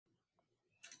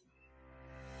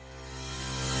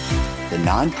The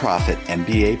nonprofit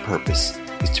MBA purpose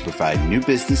is to provide new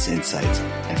business insights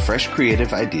and fresh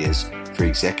creative ideas for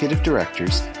executive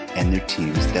directors and their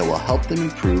teams that will help them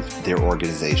improve their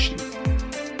organization.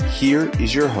 Here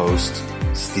is your host,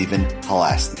 Stephen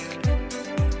Halasnik.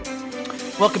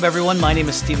 Welcome, everyone. My name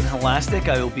is Stephen Halasnik.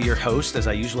 I will be your host, as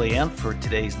I usually am, for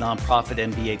today's Nonprofit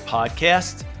MBA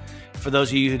podcast. For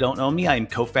those of you who don't know me, I am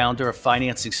co-founder of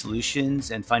Financing Solutions,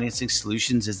 and Financing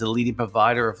Solutions is the leading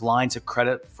provider of lines of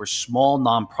credit for small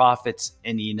nonprofits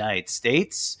in the United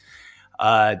States.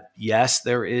 Yes,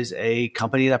 there is a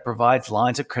company that provides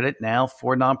lines of credit now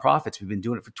for nonprofits. We've been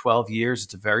doing it for 12 years.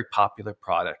 It's a very popular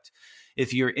product.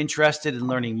 If you're interested in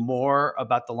learning more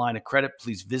about the line of credit,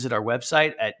 please visit our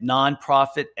website at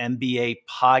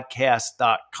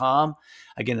nonprofitmbapodcast.com.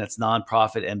 Again, that's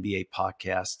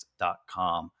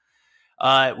nonprofitmbapodcast.com.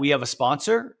 We have a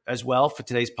sponsor as well for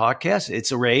today's podcast.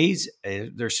 It's Arraize.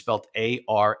 They're spelled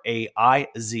A-R-A-I-Z-E.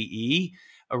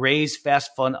 Arraize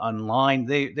Fast Fund Online.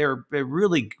 They're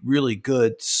really, really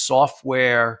good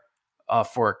software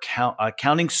for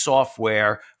accounting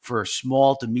software for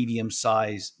small to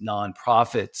medium-sized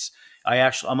nonprofits.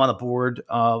 I'm on the board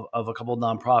of a couple of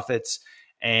nonprofits,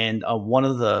 and one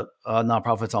of the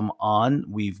nonprofits I'm on,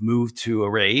 we've moved to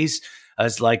Arraize.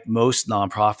 As like most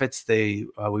nonprofits, we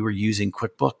were using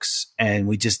QuickBooks, and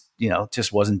we just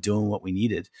wasn't doing what we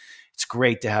needed. It's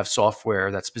great to have software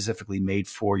that's specifically made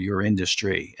for your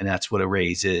industry, and that's what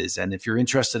Arraize is. And if you're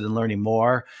interested in learning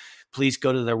more, please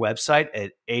go to their website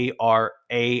at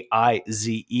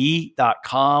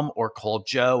araize.com or call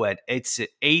Joe at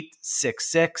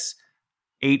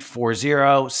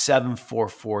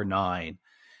 866-840-7449.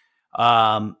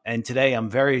 And today I'm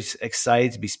very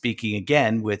excited to be speaking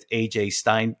again with AJ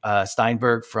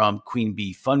Steinberg from Queen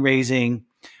Bee Fundraising.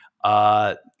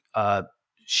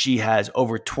 She has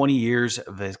over 20 years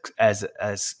of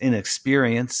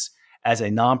experience as a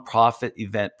nonprofit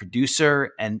event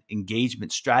producer and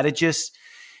engagement strategist.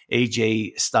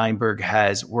 AJ Steinberg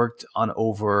has worked on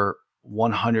over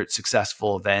 100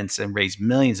 successful events and raised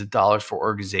millions of dollars for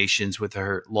organizations with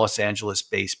her Los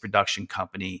Angeles-based production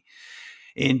company.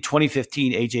 In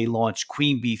 2015, AJ launched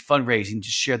Queen Bee Fundraising to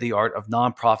share the art of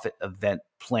nonprofit event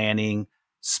planning,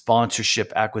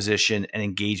 sponsorship acquisition, and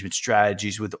engagement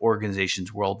strategies with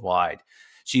organizations worldwide.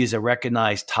 She is a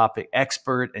recognized topic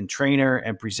expert and trainer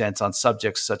and presents on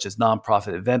subjects such as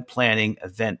nonprofit event planning,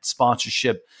 event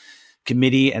sponsorship,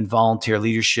 committee and volunteer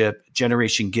leadership,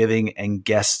 generation giving, and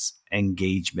guest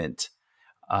engagement.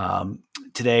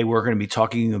 Today, we're going to be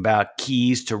talking about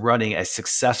keys to running a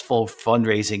successful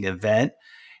fundraising event.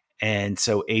 And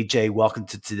so, AJ, welcome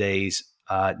to today's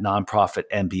Nonprofit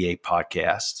MBA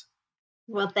podcast.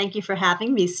 Well, thank you for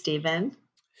having me, Stephen.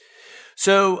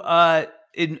 So,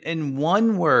 in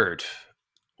one word,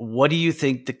 what do you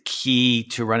think the key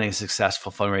to running a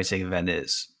successful fundraising event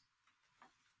is?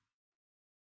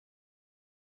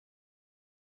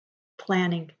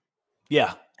 Planning.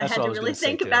 Yeah. I had to really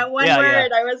think about one word.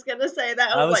 Yeah. I was going to say that.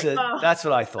 That's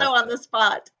what I thought. So on the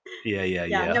spot.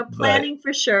 Yeah. No, planning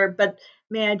for sure. But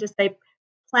may I just say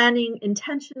planning,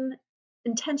 intentional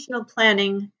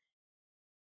planning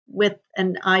with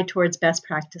an eye towards best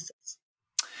practices.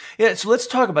 Yeah, so let's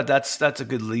talk about that. That's a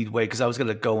good lead way, because I was going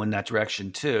to go in that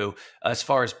direction too. As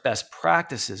far as best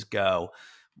practices go,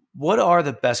 what are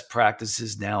the best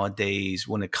practices nowadays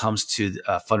when it comes to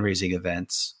fundraising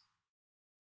events?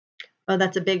 Oh,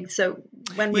 that's a big. So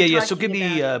when we're So give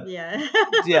me yeah.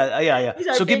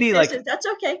 So give me that's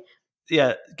okay.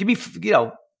 Yeah, give me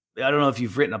I don't know if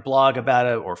you've written a blog about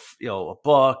it or a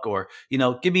book, or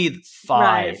give me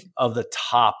 5 of the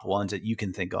top ones that you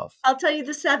can think of. I'll tell you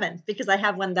the 7, because I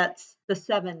have one that's the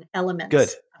 7 elements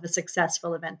of a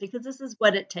successful event, because this is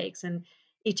what it takes. And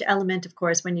each element, of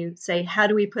course, when you say, how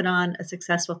do we put on a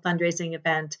successful fundraising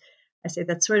event? I say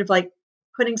that's sort of like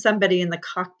putting somebody in the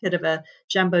cockpit of a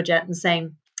jumbo jet and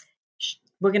saying,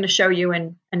 we're going to show you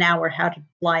in an hour how to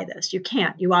fly this. You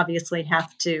can't. You obviously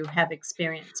have to have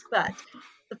experience. But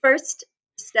the first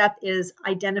step is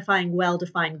identifying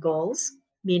well-defined goals,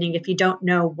 meaning if you don't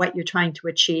know what you're trying to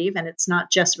achieve, and it's not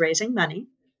just raising money,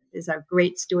 these are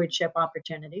great stewardship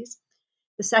opportunities.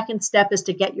 The second step is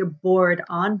to get your board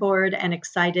on board and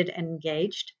excited and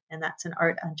engaged, and that's an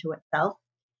art unto itself.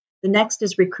 The next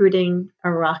is recruiting a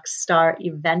rockstar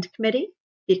event committee,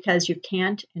 because you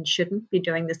can't and shouldn't be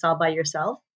doing this all by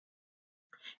yourself.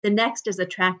 The next is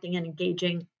attracting and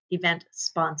engaging event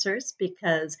sponsors,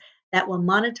 because that will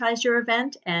monetize your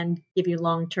event and give you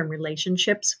long-term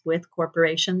relationships with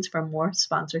corporations for more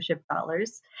sponsorship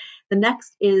dollars. The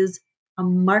next is a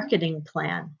marketing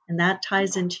plan, and that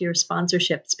ties into your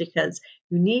sponsorships, because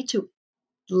you need to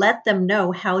let them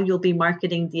know how you'll be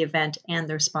marketing the event and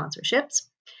their sponsorships.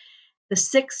 The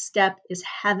sixth step is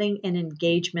having an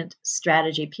engagement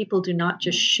strategy. People do not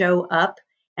just show up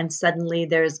and suddenly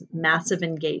there's massive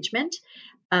engagement.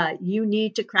 You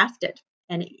need to craft it.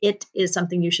 And it is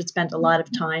something you should spend a lot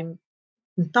of time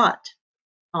and thought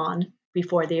on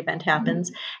before the event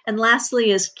happens. And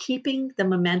lastly is keeping the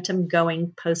momentum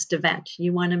going post-event.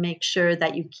 You want to make sure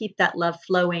that you keep that love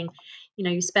flowing.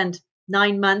 You spend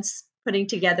 9 months putting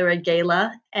together a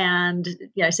gala, and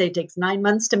I say it takes 9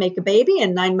 months to make a baby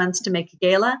and 9 months to make a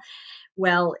gala.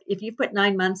 Well, if you put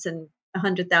 9 months and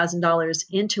 $100,000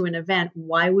 into an event,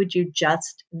 why would you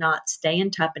just not stay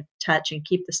in touch and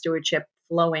keep the stewardship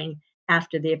flowing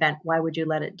after the event? Why would you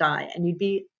let it die? And you'd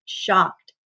be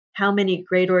shocked how many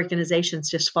great organizations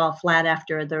just fall flat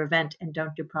after their event and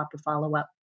don't do proper follow-up.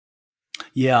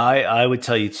 Yeah, I would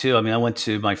tell you too. I mean, I went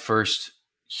to my first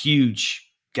huge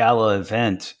gala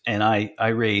event and I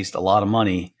raised a lot of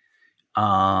money.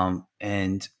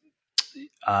 And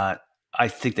I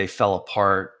think they fell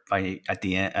apart at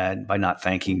the end by not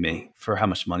thanking me for how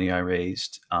much money I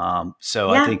raised.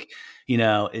 So yeah. I think,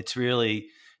 it's really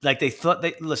like they thought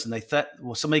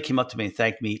somebody came up to me and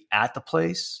thanked me at the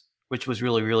place, which was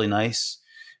really, really nice.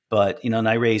 But, and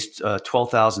I raised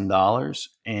 $12,000.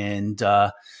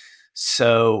 And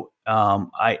so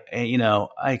I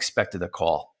expected a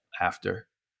call after,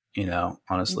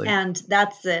 honestly. And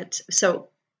that's it. So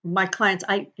my clients,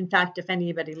 in fact, if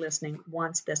anybody listening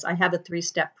wants this, I have a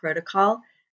 3-step protocol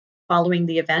following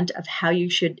the event of how you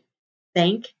should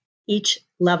thank each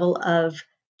level of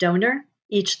donor,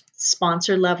 each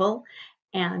sponsor level.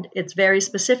 And it's very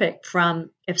specific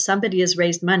from if somebody has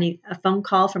raised money, a phone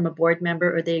call from a board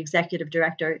member or the executive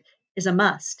director is a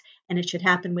must. And it should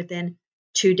happen within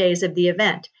 2 days of the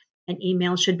event. An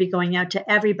email should be going out to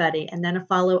everybody, and then a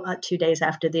follow-up 2 days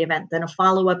after the event, then a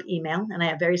follow-up email. And I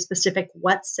have very specific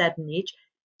what's said in each,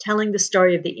 telling the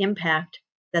story of the impact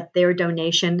that their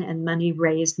donation and money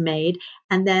raised made.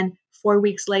 And then 4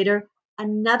 weeks later,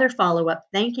 another follow-up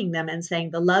thanking them and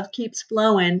saying, the love keeps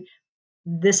flowing.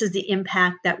 This is the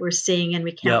impact that we're seeing, and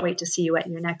we can't wait to see you at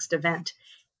your next event.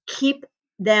 Keep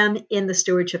them in the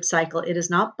stewardship cycle. It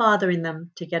is not bothering them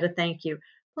to get a thank you.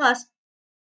 Plus,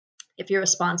 if you're a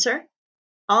sponsor,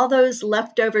 all those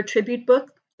leftover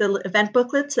the event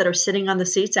booklets that are sitting on the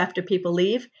seats after people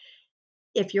leave,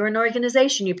 if you're an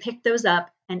organization, you pick those up,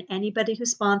 and anybody who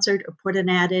sponsored or put an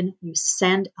ad in, you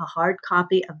send a hard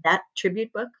copy of that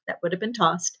tribute book that would have been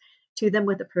tossed to them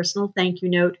with a personal thank you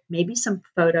note, maybe some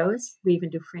photos. We even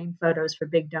do framed photos for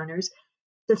big donors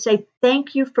to say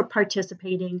thank you for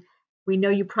participating. We know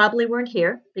you probably weren't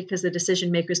here because the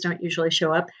decision makers don't usually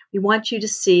show up. We want you to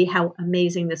see how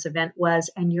amazing this event was,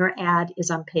 and your ad is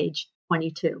on page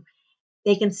 22.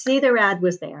 They can see their ad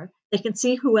was there. They can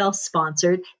see who else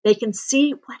sponsored. They can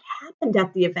see what happened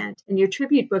at the event. And your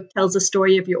tribute book tells a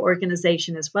story of your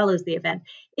organization as well as the event.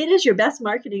 It is your best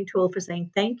marketing tool for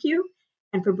saying thank you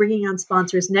and for bringing on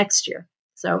sponsors next year.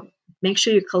 So make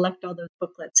sure you collect all those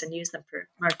booklets and use them for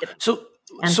marketing. So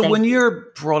when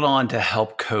you're brought on to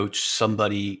help coach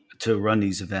somebody to run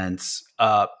these events,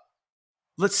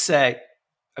 let's say,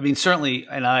 I mean, certainly,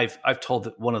 and I've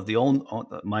told one of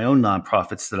my own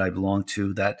nonprofits that I belong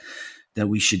to that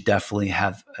we should definitely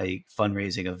have a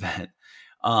fundraising event,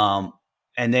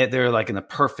 and they're like in a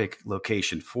perfect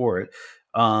location for it.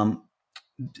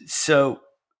 So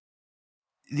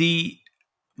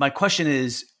my question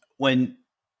is, when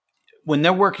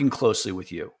they're working closely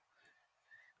with you,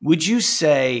 would you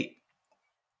say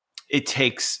it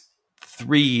takes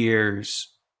 3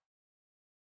 years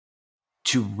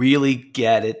to really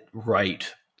get it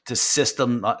right, to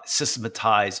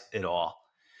systematize it all?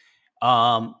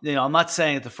 I'm not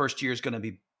saying that the first year is going to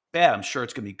be bad. I'm sure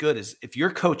it's going to be good. If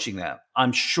you're coaching them,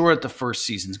 I'm sure that the first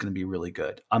season is going to be really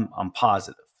good. I'm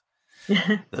positive.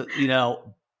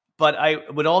 But I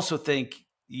would also think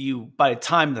by the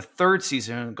time the third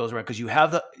season goes around, because you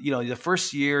have the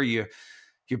first year you're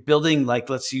building, like,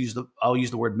 I'll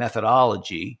use the word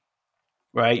methodology,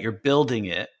 right? You're building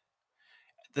it.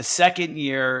 The second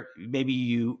year, maybe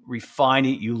you refine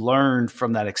it, you learn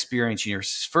from that experience in your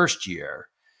first year.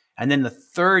 And then the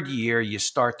third year, you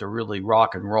start to really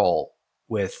rock and roll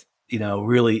with,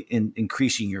 really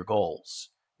increasing your goals.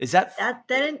 Is that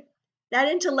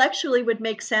intellectually would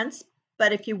make sense?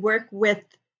 But if you work with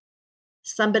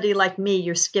somebody like me,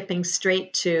 you're skipping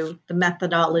straight to the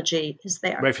methodology is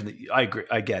there. Right I agree.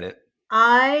 I get it.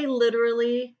 I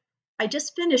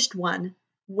just finished one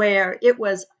where it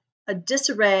was a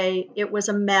disarray. It was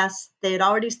a mess. They had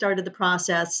already started the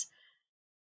process.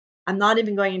 I'm not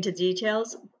even going into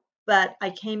details, but I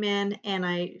came in and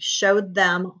I showed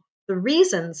them the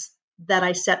reasons that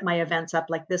I set my events up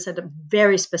like this are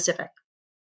very specific.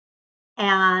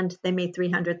 And they made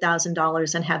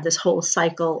 $300,000 and had this whole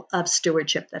cycle of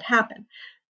stewardship that happened.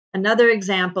 Another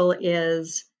example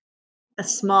is a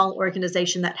small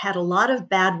organization that had a lot of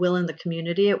bad will in the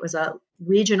community. It was a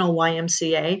regional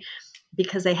YMCA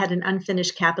because they had an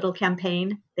unfinished capital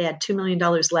campaign. They had $2 million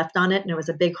left on it, and it was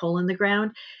a big hole in the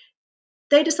ground.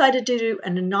 They decided to do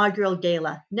an inaugural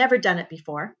gala. Never done it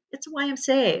before. It's a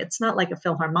YMCA. It's not like a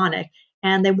Philharmonic.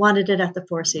 And they wanted it at the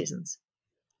Four Seasons.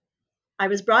 I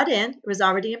was brought in. It was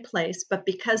already in place. But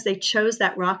because they chose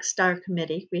that rockstar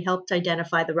committee, we helped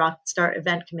identify the rockstar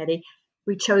event committee.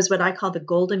 We chose what I call the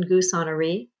Golden Goose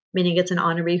honoree, meaning it's an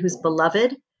honoree who's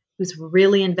beloved, who's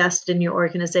really invested in your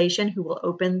organization, who will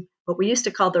open what we used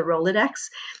to call the Rolodex,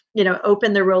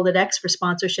 open the Rolodex for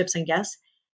sponsorships and guests.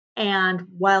 And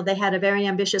while they had a very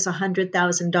ambitious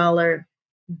 $100,000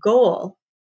 goal,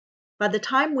 by the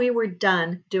time we were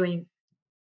done doing,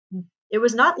 it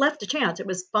was not left to chance. It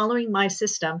was following my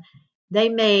system. They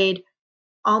made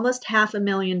almost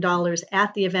 $500,000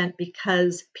 at the event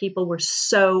because people were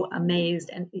so amazed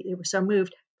and they were so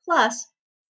moved. Plus,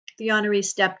 the honoree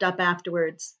stepped up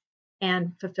afterwards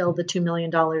and fulfilled the $2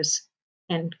 million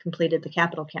and completed the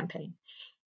capital campaign.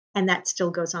 And that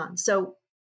still goes on. So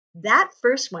that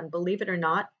first one, believe it or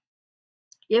not,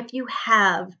 if you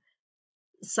have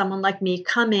someone like me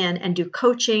come in and do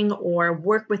coaching or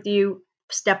work with you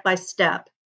step by step,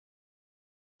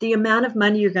 the amount of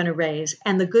money you're going to raise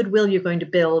and the goodwill you're going to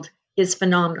build is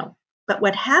phenomenal. But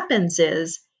what happens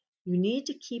is you need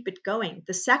to keep it going.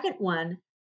 The second one,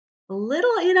 a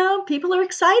little, people are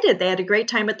excited. They had a great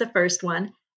time at the first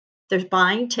one. They're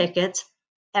buying tickets.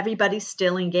 Everybody's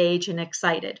still engaged and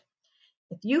excited.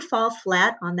 If you fall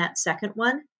flat on that second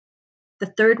one, the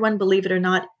third one, believe it or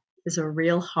not, is a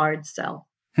real hard sell,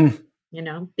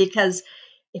 because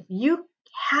if you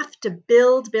have to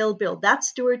build, that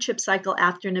stewardship cycle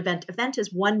after an event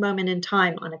is one moment in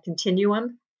time on a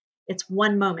continuum. It's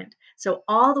one moment. So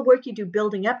all the work you do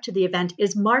building up to the event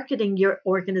is marketing your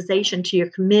organization to your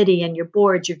committee and your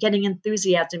boards. You're getting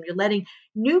enthusiasm. You're letting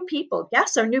new people,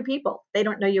 guests are new people. They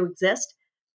don't know you exist.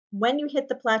 When you hit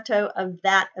the plateau of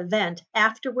that event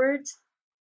afterwards,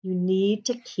 you need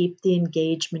to keep the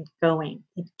engagement going.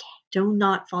 Do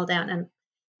not fall down. And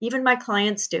even my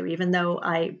clients do, even though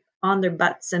I on their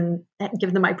butts and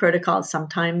give them my protocols,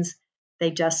 sometimes they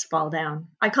just fall down.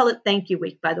 I call it thank you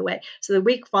week, by the way. So the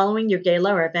week following your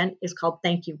gala or event is called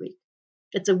thank you week.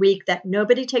 It's a week that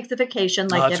nobody takes a vacation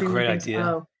like that's everyone a great thinks,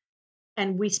 idea.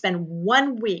 And we spend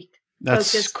 1 week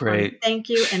that's focused great. on thank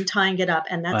you and tying it up.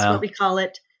 And that's what we call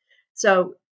it.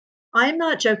 So I'm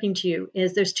not joking to you,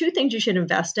 there's 2 things you should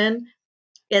invest in.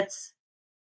 It's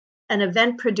an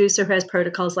event producer who has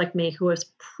protocols like me, who has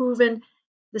proven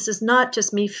this is not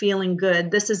just me feeling good.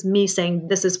 This is me saying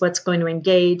this is what's going to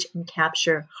engage and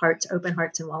capture hearts, open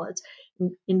hearts and wallets.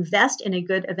 Invest in a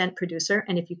good event producer.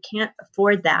 And if you can't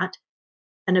afford that,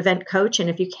 an event coach. And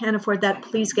if you can't afford that,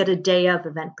 please get a day of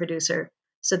event producer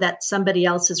so that somebody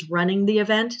else is running the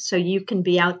event. So you can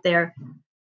be out there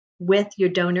with your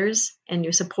donors and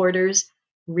your supporters,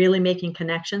 really making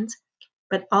connections.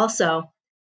 But also,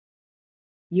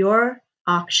 your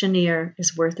auctioneer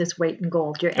is worth its weight in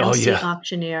gold. Your MC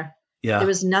auctioneer. Yeah. There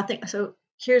was nothing. So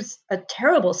here's a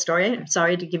terrible story. I'm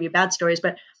sorry to give you bad stories,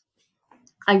 but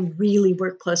I really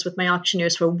worked close with my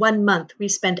auctioneers for 1 month. We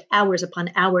spent hours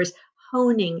upon hours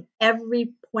honing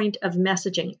every point of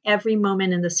messaging, every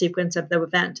moment in the sequence of the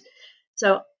event.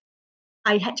 So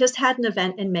I just had an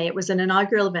event in May. It was an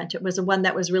inaugural event. It was one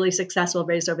that was really successful,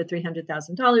 raised over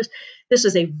 $300,000. This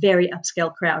was a very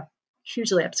upscale crowd,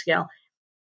 hugely upscale.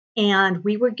 And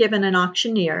we were given an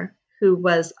auctioneer who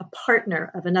was a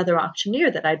partner of another auctioneer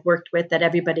that I'd worked with that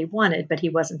everybody wanted, but he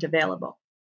wasn't available.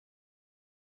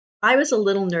 I was a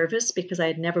little nervous because I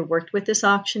had never worked with this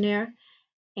auctioneer.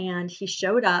 And he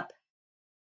showed up.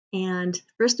 And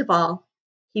first of all,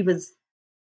 he was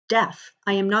deaf.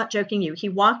 I am not joking you. He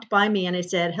walked by me and I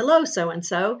said, "Hello,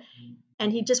 so-and-so."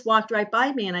 And he just walked right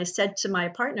by me. And I said to my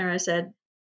partner, I said,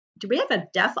 "Do we have a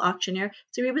deaf auctioneer?"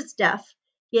 So he was deaf.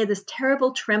 He had this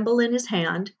terrible tremble in his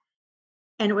hand,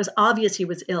 and it was obvious he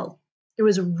was ill. It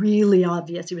was really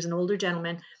obvious. He was an older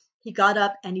gentleman. He got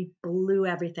up and he blew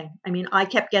everything. I mean, I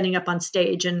kept getting up on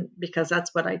stage, and because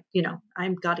that's what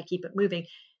I've got to keep it moving.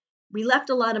 We left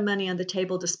a lot of money on the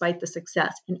table despite the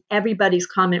success, and everybody's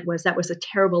comment was that was a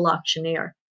terrible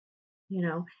auctioneer,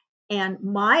 And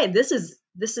this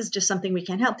is just something we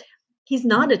can't help. He's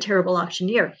not a terrible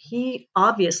auctioneer. He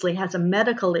obviously has a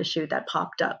medical issue that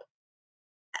popped up.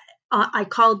 I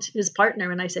called his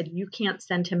partner and I said, you can't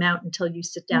send him out until you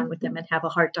sit down with him and have a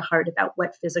heart-to-heart about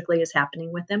what physically is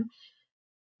happening with him,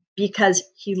 because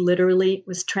he literally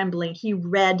was trembling. He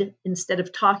read, instead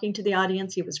of talking to the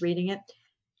audience, he was reading it.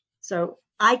 So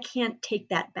I can't take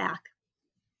that back.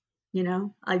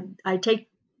 I take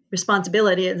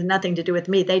responsibility. It has nothing to do with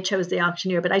me. They chose the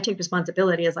auctioneer, but I take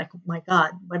responsibility as like, oh my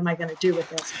God, what am I going to do with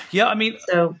this? Yeah, I mean,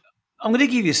 so I'm going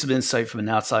to give you some insight from an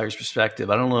outsider's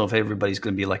perspective. I don't know if everybody's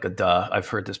going to be like a duh. I've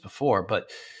heard this before, but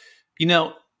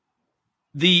when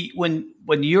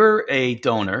you're a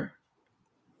donor,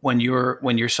 when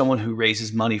you're someone who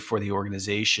raises money for the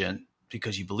organization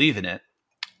because you believe in it,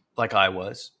 like I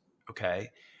was, okay,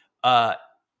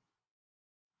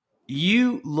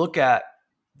 you look at,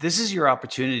 this is your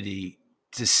opportunity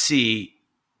to see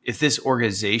if this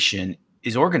organization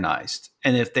is organized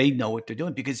and if they know what they're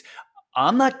doing, because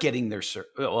I'm not getting their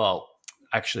well,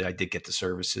 actually I did get the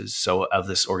services of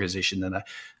this organization that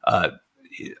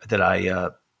I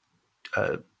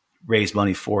raised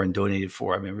money for and donated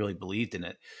for. I mean, really believed in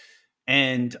it.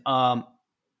 And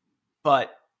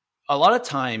but a lot of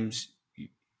times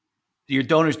your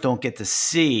donors don't get to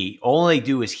see. All they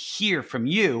do is hear from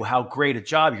you how great a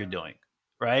job you're doing,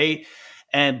 right?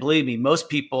 And believe me, most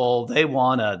people, they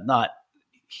want to not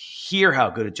hear how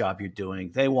good a job you're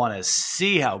doing. They want to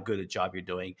see how good a job you're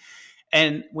doing.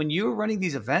 And when you're running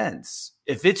these events,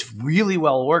 if it's really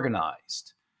well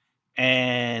organized,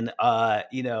 and I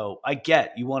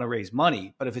get you want to raise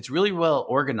money, but if it's really well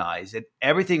organized and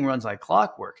everything runs like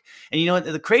clockwork, and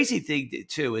the crazy thing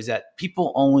too is that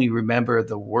people only remember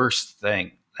the worst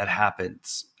thing that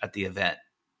happens at the event,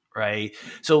 right?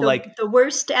 So like the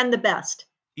worst and the best.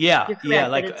 Yeah, yeah,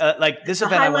 like this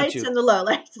event I went to, highlights and the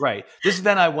lowlights. Right, this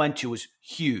event I went to was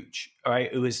huge. All right,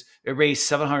 it raised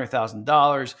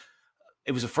 $700,000.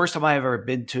 It was the first time I have ever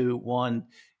been to one.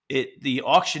 The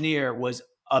auctioneer was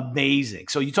amazing.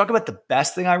 So you talk about the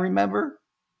best thing I remember,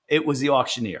 it was the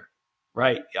auctioneer,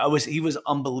 right? He was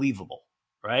unbelievable,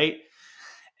 right?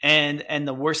 And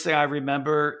the worst thing I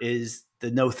remember is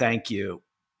the no thank you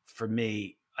for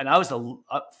me. And I was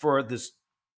for this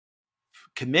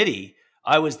committee,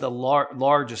 I was the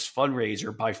largest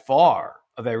fundraiser by far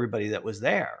of everybody that was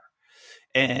there.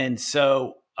 And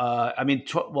so,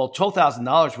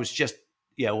 $12,000 was just,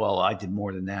 I did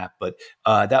more than that, but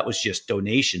that was just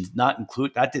donations.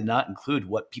 That did not include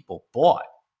what people bought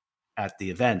at the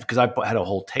event, because I had a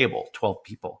whole table, 12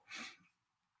 people.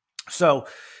 So,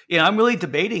 I'm really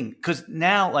debating, because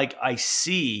now, like,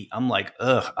 I'm like,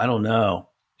 I don't know,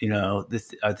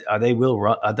 are they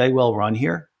well run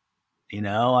here?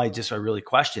 I really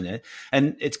question it.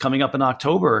 And it's coming up in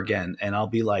October again, and I'll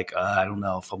be like, I don't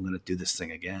know if I'm going to do this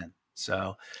thing again.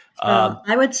 So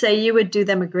I would say you would do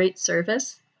them a great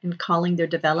service in calling their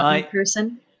development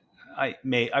person. I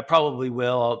probably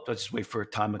will. I'll just wait for a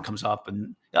time it comes up,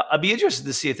 and I'd be interested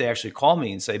to see if they actually call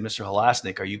me and say, Mr.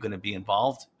 Halasnik, are you going to be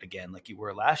involved again like you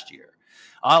were last year?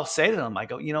 I'll say to them, I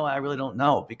go, I really don't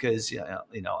know, because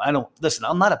I don't listen.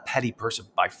 I'm not a petty person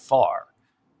by far,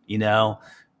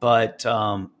 but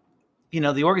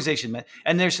the organization,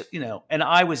 and there's and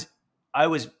I was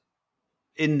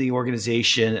in the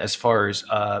organization as far as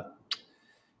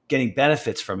getting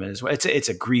benefits from it as well. It's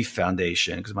a grief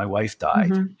foundation, because my wife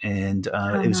died, and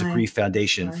it was a grief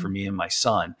foundation for me and my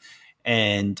son,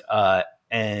 and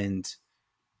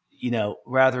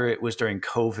whether it was during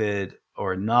COVID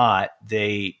or not,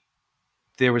 there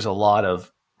was a lot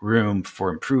of room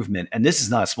for improvement. And this is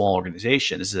not a small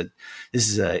organization. This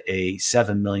is a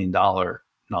 $7 million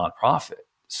nonprofit,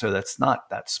 so that's not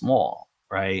that small,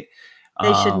 right?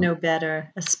 They should know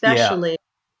better, especially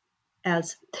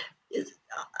if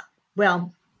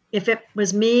it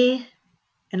was me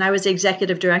and I was the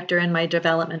executive director and my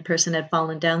development person had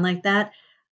fallen down like that,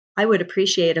 I would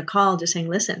appreciate a call just saying,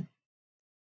 listen,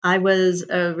 I was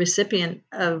a recipient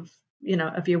of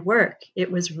your work.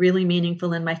 It was really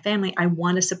meaningful in my family. I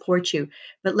want to support you,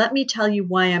 but let me tell you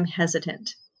why I'm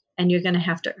hesitant, and you're going to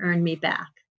have to earn me back.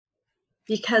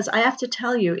 Because I have to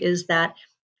tell you is that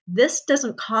this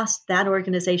doesn't cost that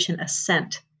organization a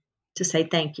cent to say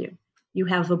thank you. You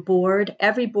have a board.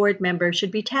 Every board member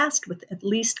should be tasked with at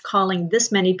least calling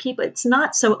this many people. It's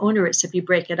not so onerous if you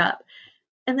break it up.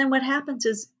 And then what happens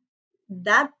is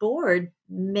that board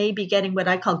may be getting what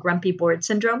I call grumpy board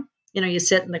syndrome. You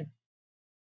sit and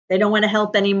they don't want to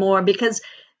help anymore because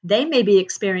they may be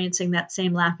experiencing that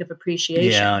same lack of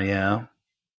appreciation. Yeah.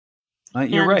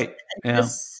 You're right. Yeah.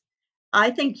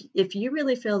 I think if you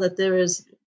really feel that there is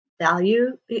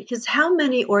value, because how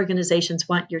many organizations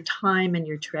want your time and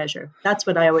your treasure? That's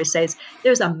what I always say is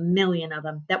there's a million of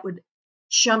them that would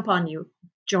jump on you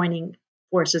joining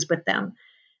forces with them.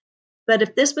 But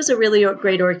if this was a really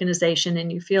great organization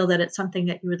and you feel that it's something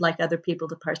that you would like other people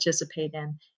to participate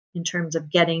in terms of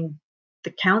getting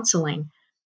the counseling,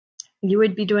 you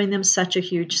would be doing them such a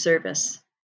huge service.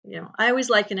 I always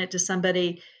liken it to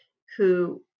somebody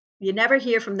who you never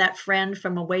hear from that friend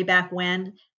from a way back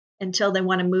when until they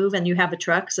want to move and you have a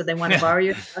truck. So they want to borrow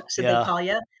your truck. So they call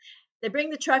you. They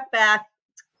bring the truck back,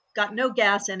 got no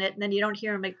gas in it, and then you don't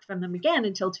hear from them again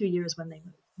until 2 years when they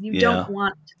move. You don't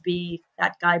want to be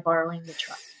that guy borrowing the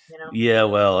truck, Yeah,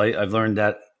 well, I've learned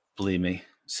that, believe me.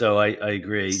 So I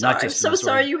agree. Not just I'm so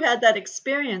sorry you had that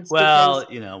experience. Well,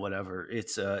 whatever.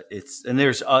 It's and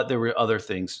there were other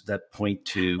things that point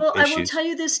to Well, issues. I will tell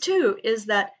you this too, is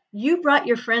that you brought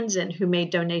your friends in who made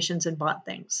donations and bought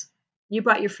things. You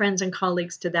brought your friends and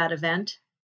colleagues to that event.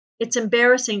 It's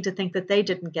embarrassing to think that they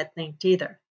didn't get thanked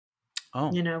either.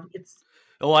 Oh, it's.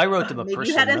 Oh, I wrote them a maybe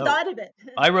personal you hadn't note. thought of it.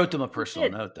 I wrote them a personal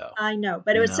note, though. I know,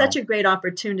 but it was such a great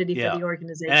opportunity for the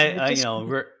organization. And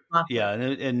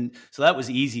so that was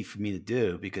easy for me to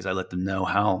do because I let them know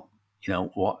how,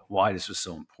 why this was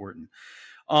so important.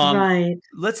 Right.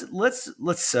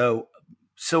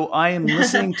 So I am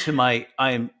listening to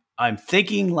I'm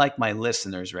thinking like my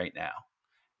listeners right now,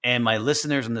 and my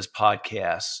listeners on this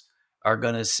podcast are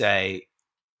going to say,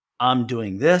 I'm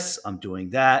doing this, I'm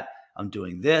doing that, I'm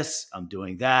doing this, I'm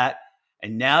doing that.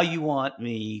 And now you want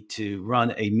me to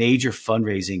run a major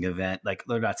fundraising event. Like,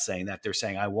 they're not saying that. They're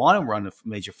saying, I want to run a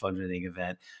major fundraising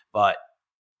event, but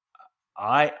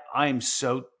I'm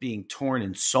so being torn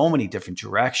in so many different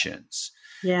directions.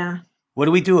 Yeah. What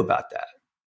do we do about that?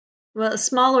 Well, a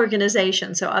small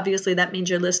organization. So obviously that means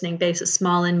you're listening basis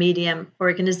small and medium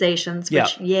organizations,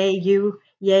 which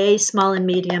yay, small and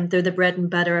medium. They're the bread and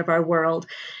butter of our world.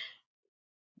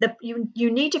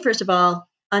 You need to, first of all,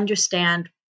 understand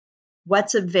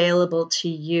what's available to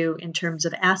you in terms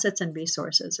of assets and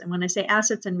resources. And when I say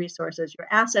assets and resources, your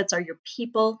assets are your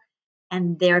people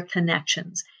and their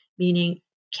connections, meaning,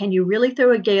 can you really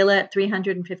throw a gala at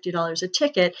 $350 a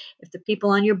ticket if the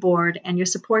people on your board and your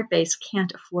support base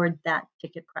can't afford that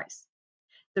ticket price?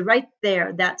 So right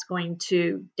there, that's going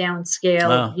to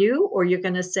downscale you, or you're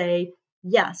going to say,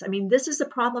 yes. I mean, this is the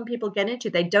problem people get into.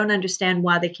 They don't understand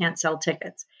why they can't sell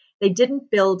tickets. They didn't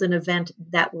build an event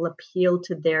that will appeal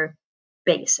to their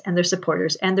base and their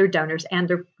supporters and their donors and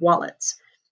their wallets.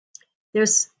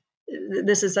 This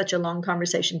is such a long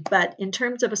conversation, but in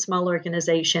terms of a small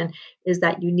organization, is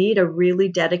that you need a really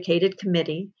dedicated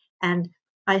committee. And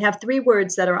I have 3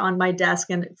 words that are on my desk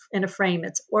in a frame.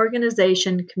 It's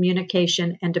organization,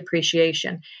 communication, and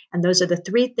appreciation. And those are the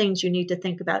 3 things you need to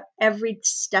think about every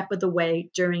step of the way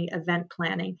during event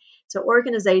planning. So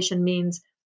organization means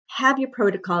have your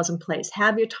protocols in place,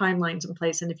 have your timelines in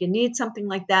place. And if you need something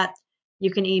like that, you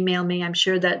can email me. I'm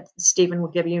sure that Stephen will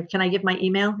give you. Can I give my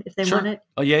email if they want it?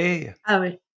 Oh, yeah.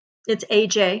 Oh, it's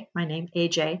AJ, my name,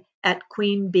 AJ, at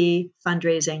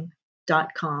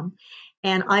queenbeefundraising.com.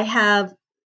 And I have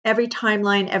every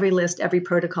timeline, every list, every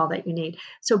protocol that you need.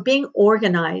 So being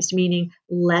organized, meaning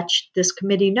let this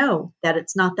committee know that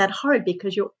it's not that hard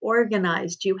because you're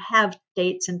organized. You have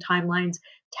dates and timelines,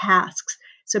 tasks.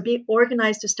 So be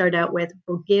organized to start out with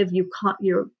will give you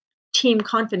your team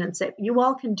confidence that you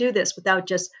all can do this without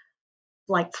just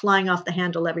like flying off the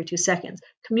handle every 2 seconds.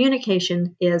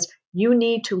 Communication is you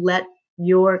need to let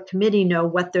your committee know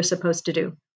what they're supposed to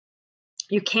do.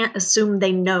 You can't assume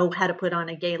they know how to put on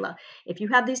a gala. If you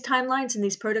have these timelines and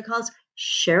these protocols,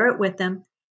 share it with them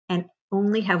and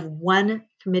only have 1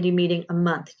 committee meeting a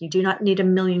month. You do not need a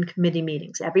million committee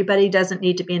meetings. Everybody doesn't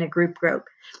need to be in a group.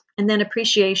 And then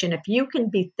appreciation. If you can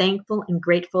be thankful and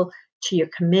grateful to your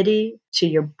committee, to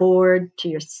your board, to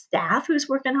your staff who's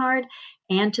working hard,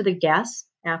 and to the guests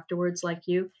afterwards like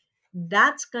you,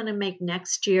 that's going to make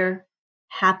next year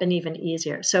happen even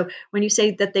easier. So when you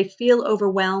say that they feel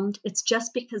overwhelmed, it's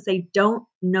just because they don't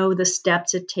know the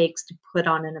steps it takes to put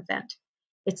on an event.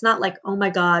 It's not like, oh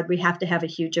my God, we have to have a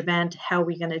huge event. How are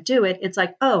we going to do it? It's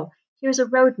like, oh, here's a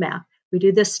roadmap. We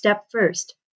do this step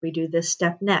first. We do this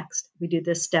step next. We do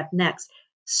this step next.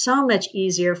 So much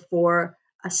easier for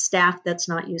a staff that's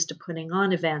not used to putting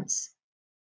on events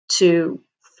to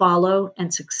follow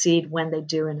and succeed when they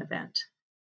do an event.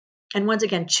 And once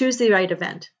again, choose the right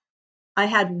event. I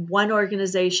had one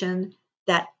organization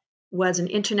that was an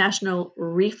international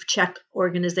reef check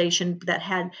organization that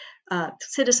had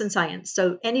citizen science.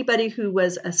 So anybody who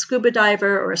was a scuba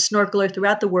diver or a snorkeler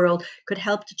throughout the world could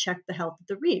help to check the health of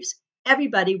the reefs.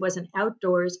 Everybody was an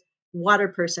outdoors water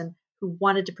person who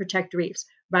wanted to protect reefs,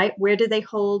 right? Where do they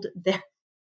hold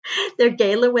their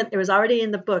gala? When it was already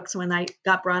in the books when I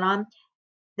got brought on,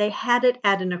 they had it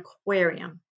at an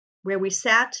aquarium where we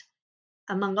sat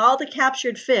among all the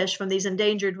captured fish from these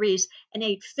endangered reefs and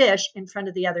ate fish in front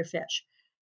of the other fish.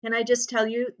 Can I just tell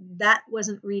you, that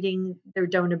wasn't reading their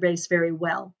donor base very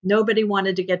well. Nobody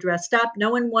wanted to get dressed up. No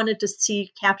one wanted to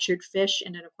see captured fish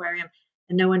in an aquarium,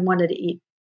 and no one wanted to eat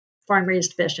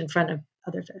farm-raised fish in front of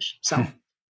other fish. So,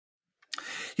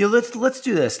 let's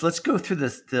do this. Let's go through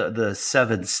the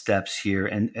 7 steps here,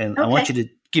 and okay. I want you to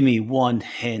give me one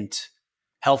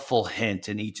helpful hint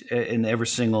in every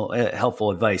single helpful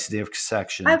advice in every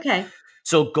section. Okay.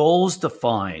 So goals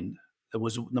defined. That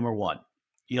was number 1.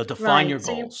 Define your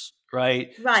goals,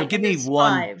 right? Right. So give me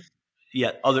one. 5.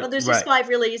 Yeah. There's just 5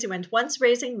 really easy ones. One's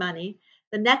raising money.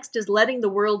 The next is letting the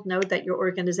world know that your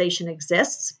organization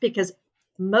exists, because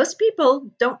most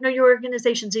people don't know your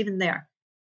organization's even there.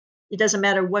 It doesn't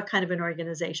matter what kind of an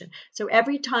organization. So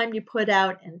every time you put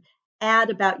out an ad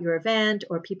about your event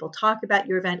or people talk about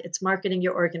your event, it's marketing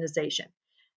your organization.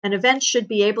 An event should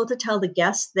be able to tell the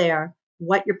guests there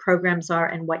what your programs are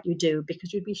and what you do,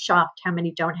 because you'd be shocked how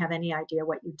many don't have any idea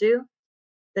what you do.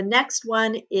 The next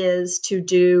one is to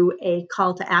do a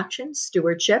call to action,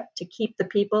 stewardship, to keep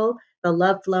the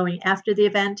love flowing after the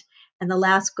event. And the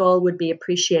last goal would be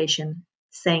appreciation,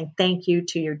 saying thank you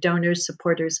to your donors,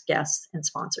 supporters, guests, and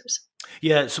sponsors.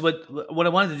 Yeah. So what I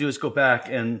wanted to do is go back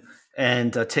and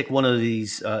take one of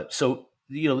these. The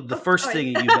first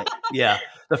thing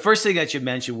the first thing that you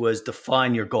mentioned was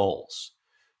define your goals.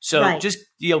 So just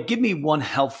give me one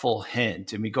helpful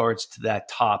hint in regards to that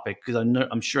topic, because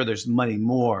I'm sure there's many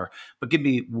more. But give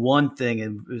me one thing,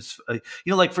 and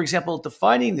like for example,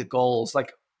 defining the goals.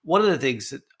 Like one of the things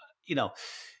that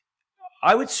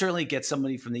I would certainly get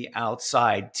somebody from the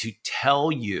outside to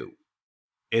tell you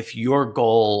if your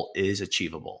goal is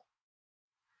achievable.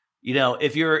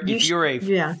 If you're a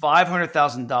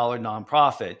 $500,000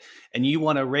 nonprofit and you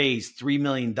want to raise $3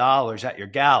 million at your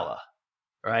gala,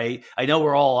 right? I know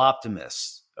we're all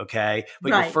optimists, okay? But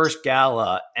your first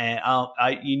gala, and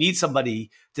you need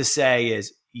somebody to say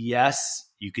is, yes,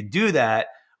 you can do that,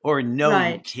 or no,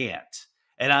 you can't.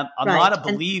 And I'm not a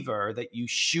believer that you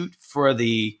shoot for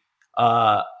the,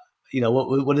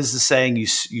 what is the saying? You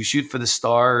shoot for the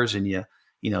stars, and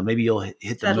maybe you'll hit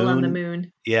the settle moon. on the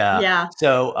moon. Yeah.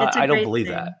 So I don't believe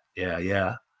that.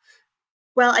 Yeah.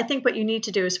 Well, I think what you need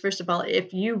to do is, first of all,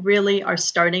 if you really are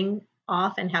starting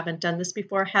off and haven't done this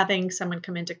before, having someone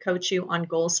come in to coach you on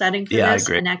goal setting for this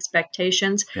and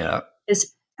expectations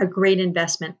is a great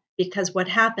investment, because what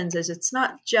happens is it's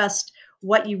not just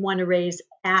what you want to raise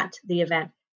at the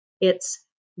event. It's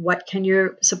what can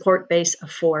your support base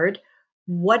afford?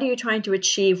 What are you trying to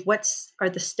achieve? What are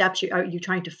the steps? Are you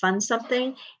trying to fund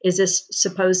something? Is this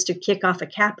supposed to kick off a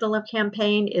capital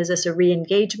campaign? Is this a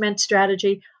re-engagement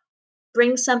strategy?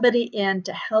 Bring somebody in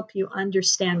to help you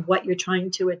understand what you're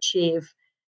trying to achieve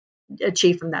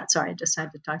from that. Sorry, I just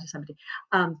had to talk to somebody.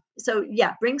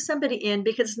 Bring somebody in,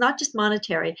 because it's not just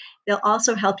monetary. They'll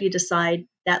also help you decide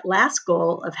that last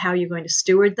goal of how you're going to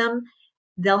steward them.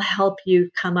 They'll help you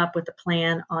come up with a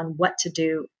plan on what to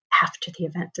do after the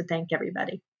event to thank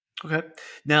everybody. Okay.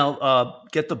 Now,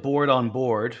 get the board on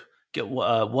board. Get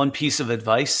one piece of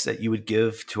advice that you would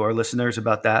give to our listeners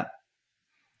about that.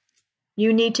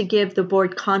 You need to give the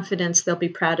board confidence they'll be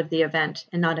proud of the event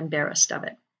and not embarrassed of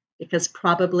it,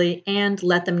 and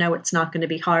let them know it's not going to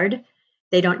be hard.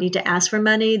 They don't need to ask for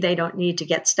money. They don't need to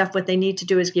get stuff. What they need to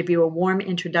do is give you a warm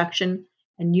introduction,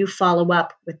 and you follow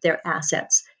up with their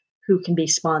assets, who can be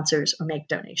sponsors or make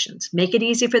donations. Make it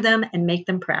easy for them and make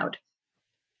them proud.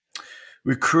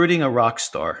 Recruiting a rock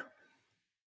star.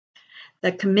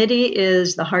 The committee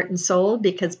is the heart and soul,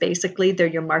 because basically they're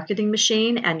your marketing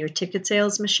machine and your ticket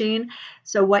sales machine.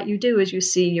 So what you do is you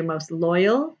see your most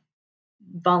loyal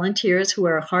volunteers who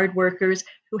are hard workers,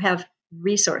 who have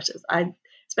resources.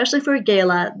 Especially for a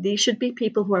gala, these should be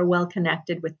people who are well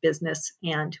connected with business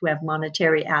and who have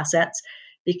monetary assets,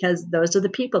 because those are the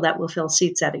people that will fill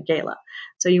seats at a gala.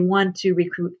 So you want to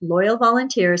recruit loyal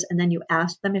volunteers, and then you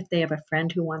ask them if they have a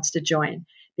friend who wants to join.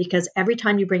 Because every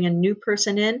time you bring a new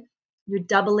person in, you're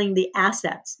doubling the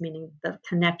assets, meaning the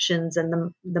connections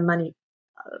and the money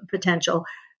potential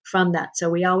from that. So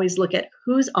we always look at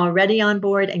who's already on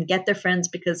board and get their friends,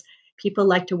 because people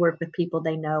like to work with people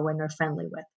they know and are friendly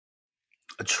with.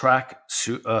 Attract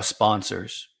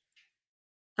sponsors.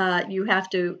 You have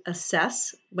to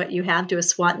assess what you have, do a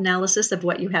SWOT analysis of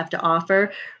what you have to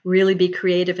offer, really be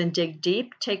creative and dig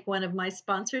deep. Take one of my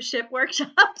sponsorship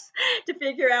workshops to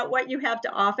figure out what you have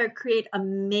to offer. Create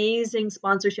amazing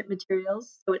sponsorship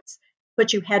materials, so it's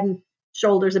put you head and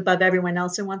shoulders above everyone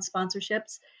else who wants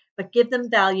sponsorships, but give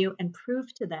them value and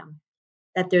prove to them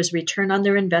that there's return on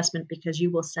their investment, because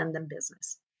you will send them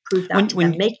business. Prove that to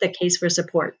them. Make the case for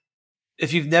support.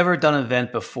 if you've never done an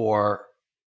event before,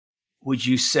 would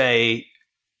you say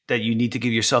that you need to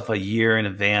give yourself a year in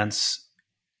advance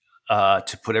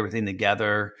to put everything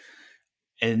together?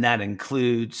 And that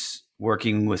includes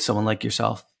working with someone like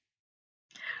yourself?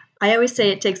 I always say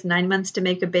it takes 9 months to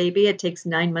make a baby. It takes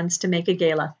 9 months to make a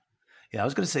gala. Yeah, I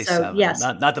was going to say So 7, yes,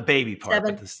 not the baby part,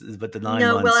 7. but the 9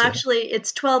 No, well, months. actually,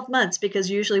 it's 12 months because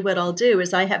usually what I'll do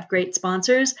is I have great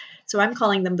sponsors. So I'm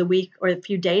calling them the week or a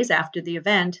few days after the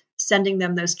event, sending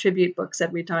them those tribute books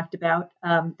that we talked about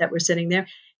that were sitting there.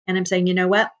 And I'm saying, you know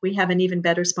what? We have an even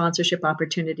better sponsorship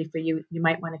opportunity for you. You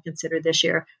might want to consider this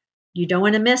year. You don't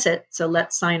want to miss it. So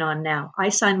let's sign on now. I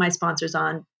sign my sponsors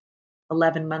on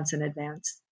 11 months in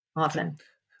advance, often.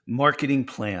 Marketing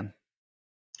plan.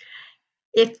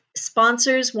 If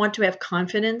sponsors want to have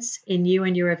confidence in you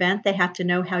and your event, they have to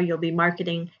know how you'll be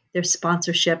marketing their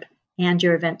sponsorship and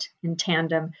your event in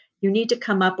tandem. You need to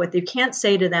come up with, you can't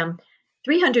say to them,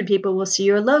 300 people will see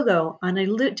your logo on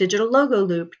a digital logo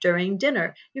loop during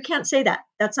dinner. You can't say that.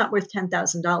 That's not worth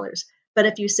 $10,000. But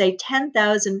if you say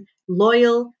 10,000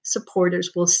 loyal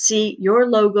supporters will see your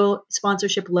logo,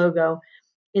 sponsorship logo,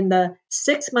 in the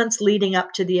 6 months leading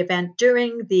up to the event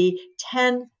during the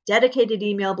 10 dedicated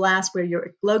email blasts where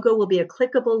your logo will be a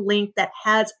clickable link that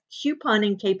has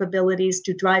couponing capabilities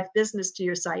to drive business to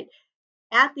your site.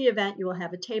 At the event, you will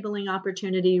have a tabling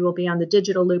opportunity. You will be on the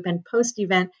digital loop, and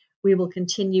post-event, we will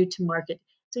continue to market.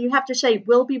 So you have to say,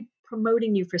 we'll be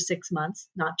promoting you for 6 months,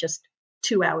 not just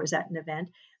 2 hours at an event.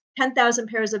 10,000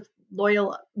 pairs of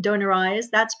loyal donor eyes.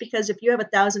 That's because if you have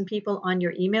 1,000 people on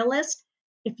your email list,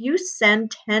 if you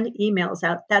send 10 emails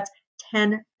out, that's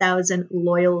 10,000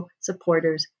 loyal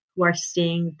supporters who are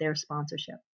seeing their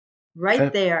sponsorship.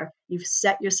 Right there, you've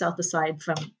set yourself aside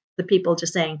from the people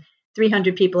just saying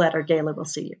 300 people at our gala will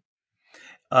see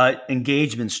you.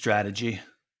 Engagement strategy.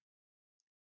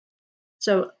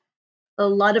 So a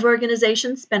lot of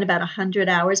organizations spend about 100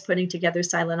 hours putting together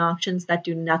silent auctions that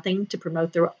do nothing to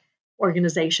promote their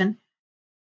organization,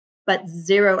 but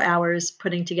 0 hours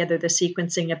putting together the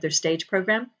sequencing of their stage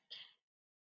program.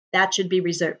 That should be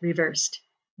reversed.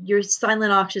 Your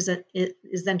silent auction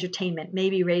is entertainment,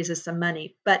 maybe raises some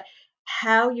money, but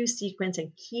how you sequence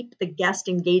and keep the guest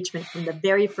engagement from the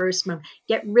very first moment.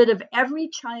 Get rid of every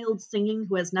child singing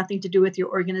who has nothing to do with your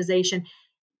organization.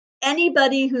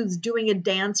 Anybody who's doing a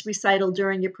dance recital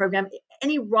during your program,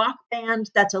 any rock band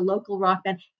that's a local rock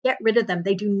band, get rid of them.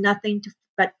 They do nothing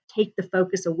but take the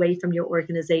focus away from your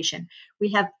organization.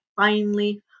 We have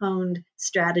finely honed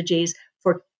strategies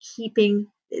for keeping.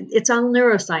 It's all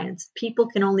neuroscience. People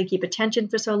can only keep attention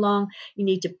for so long. You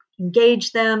need to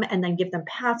engage them and then give them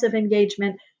passive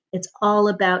engagement. It's all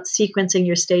about sequencing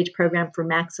your stage program for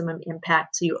maximum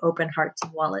impact so you open hearts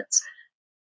and wallets.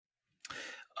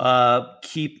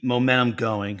 Keep momentum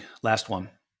going. Last one.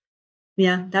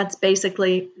 Yeah, that's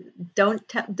basically, don't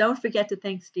forget to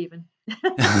thank Stephen.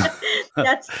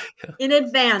 That's in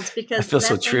advance, because I feel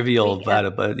so trivial about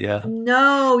it, but yeah.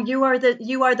 No, you are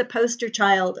the poster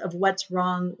child of what's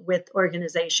wrong with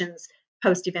organizations'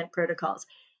 post-event protocols.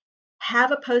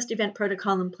 Have a post-event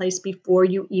protocol in place before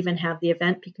you even have the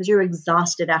event, because you're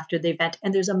exhausted after the event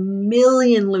and there's a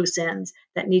million loose ends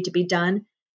that need to be done.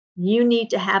 You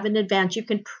need to have in advance. You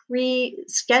can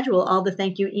pre-schedule all the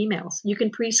thank you emails. You can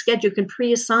pre-schedule, you can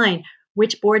pre-assign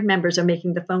which board members are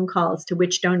making the phone calls to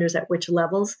which donors at which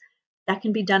levels. That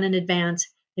can be done in advance.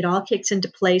 It all kicks into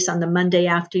place on the Monday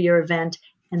after your event,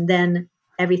 and then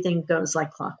everything goes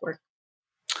like clockwork.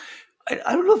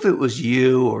 I don't know if it was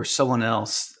you or someone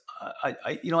else.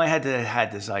 I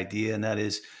had this idea, and that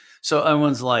is, so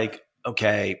everyone's like,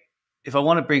 okay, if I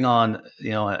want to bring on,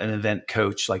 an event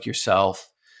coach like yourself,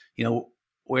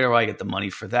 where do I get the money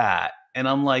for that? And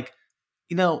I'm like,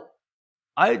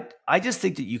 I just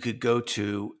think that you could go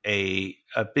to a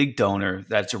big donor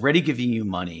that's already giving you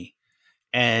money,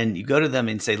 and you go to them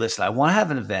and say, listen, I want to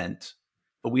have an event,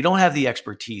 but we don't have the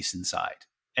expertise inside.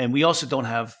 And we also don't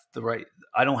have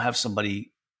I don't have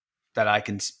somebody that I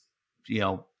can,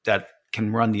 that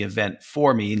can run the event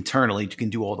for me internally, can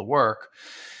do all the work.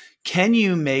 Can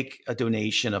you make a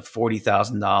donation of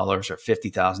 $40,000 or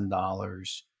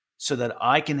 $50,000 so that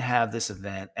I can have this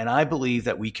event? And I believe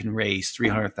that we can raise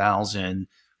 $300,000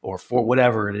 or for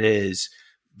whatever it is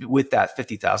with that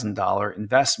 $50,000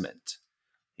 investment.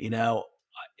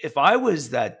 If I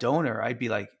was that donor, I'd be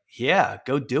like, yeah,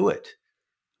 go do it.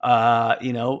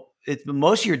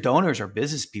 Most of your donors are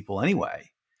business people anyway,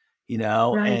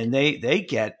 right. And they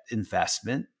get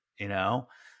investment, and then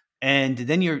and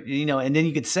then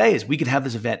you could say is we could have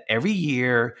this event every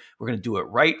year. We're going to do it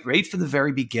right from the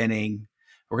very beginning.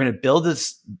 We're going to build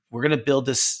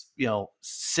this,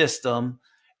 system.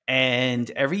 And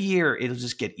every year it'll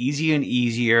just get easier and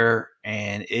easier,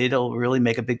 and it'll really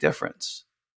make a big difference.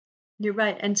 You're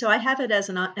right. And so I have it as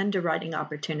an underwriting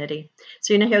opportunity.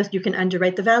 So, how you can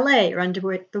underwrite the valet or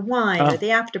underwrite the wine or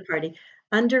the after party,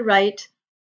 underwrite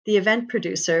the event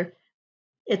producer.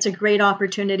 It's a great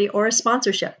opportunity, or a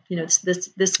sponsorship.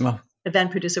 This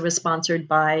event producer was sponsored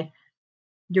by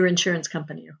your insurance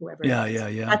company or whoever.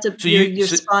 Yeah. So you're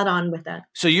spot on with that.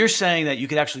 So you're saying that you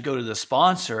could actually go to the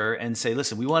sponsor and say,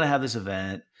 listen, we want to have this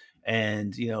event.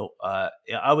 And,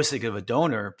 I was thinking of a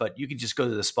donor, but you could just go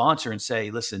to the sponsor and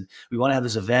say, listen, we want to have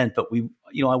this event, but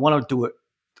I want to do it.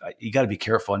 You got to be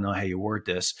careful. I know how you word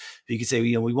this. But you could say,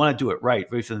 we want to do it right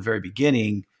from the very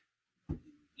beginning.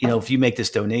 If you make this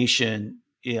donation,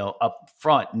 up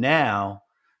front now,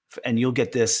 and you'll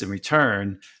get this in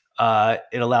return,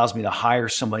 it allows me to hire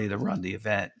somebody to run the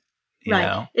event. You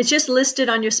know? It's just listed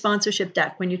on your sponsorship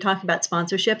deck. When you talk about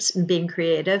sponsorships and being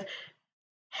creative,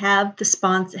 have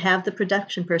the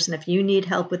production person, if you need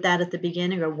help with that at the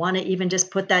beginning, or want to even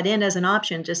just put that in as an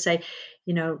option, just say,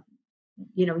 you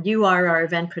are our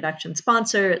event production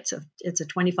sponsor. It's a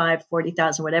 25,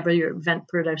 40,000, whatever your event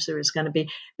producer is going to be.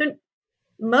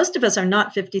 Most of us are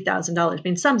not $50,000. I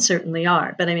mean, some certainly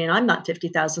are, but I'm not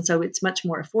 50,000, so it's much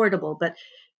more affordable. But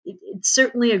it's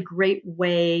certainly a great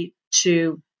way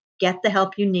to get the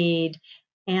help you need,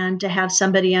 and to have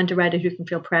somebody underwrite it who can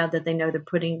feel proud that they know they're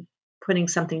putting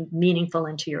something meaningful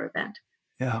into your event.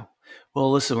 Yeah.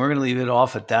 Well, listen, we're going to leave it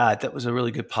off at that. That was a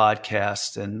really good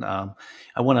podcast. And I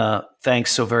want to thank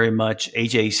so very much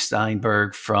AJ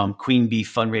Steinberg from Queen Bee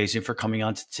Fundraising for coming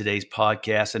on to today's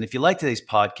podcast. And if you like today's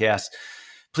podcast,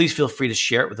 please feel free to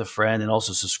share it with a friend, and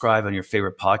also subscribe on your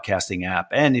favorite podcasting app.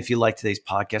 And if you like today's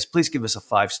podcast, please give us a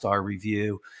 5-star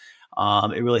review.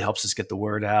 It really helps us get the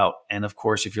word out. And of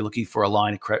course, if you're looking for a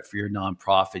line of credit for your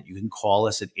nonprofit, you can call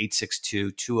us at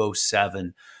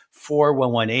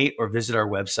 862-207-4118 or visit our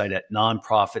website at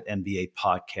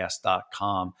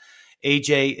nonprofitmbapodcast.com.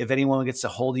 AJ, if anyone gets a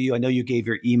hold of you, I know you gave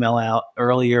your email out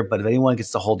earlier, but if anyone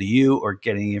gets a hold of you or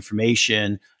get any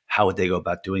information, how would they go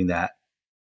about doing that?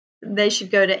 They should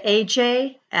go to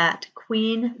AJ at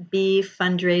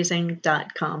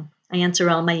queenbeefundraising.com. I answer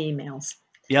all my emails.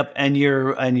 Yep. And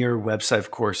your website, of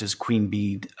course, is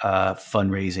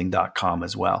queenbeefundraising.com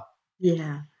as well.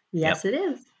 Yeah. Yes, It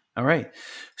is. All right.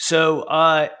 So,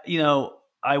 I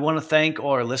want to thank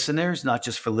all our listeners, not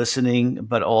just for listening,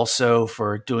 but also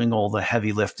for doing all the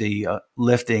heavy lifting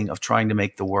of trying to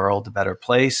make the world a better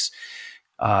place.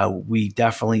 We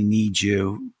definitely need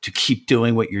you to keep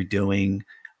doing what you're doing.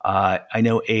 I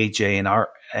know AJ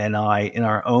and I, in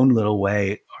our own little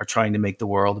way, are trying to make the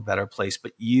world a better place,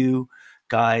 but you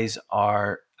guys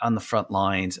are on the front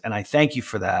lines, and I thank you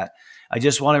for that. I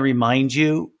just want to remind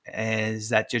you is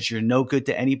that just you're no good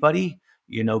to anybody.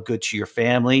 You're no good to your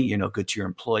family. You're no good to your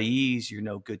employees. You're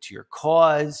no good to your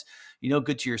cause. You're no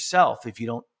good to yourself if you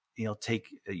don't,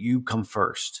 you come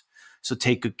first. So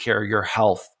take good care of your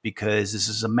health, because this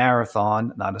is a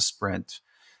marathon, not a sprint.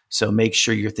 So make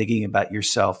sure you're thinking about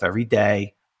yourself every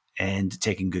day and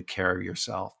taking good care of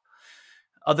yourself.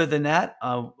 Other than that,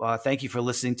 thank you for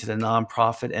listening to the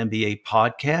Nonprofit MBA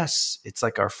podcast. It's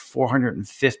like our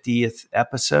 450th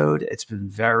episode. It's been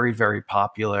very, very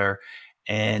popular,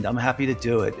 and I'm happy to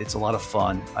do it. It's a lot of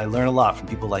fun. I learn a lot from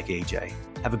people like AJ.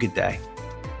 Have a good day.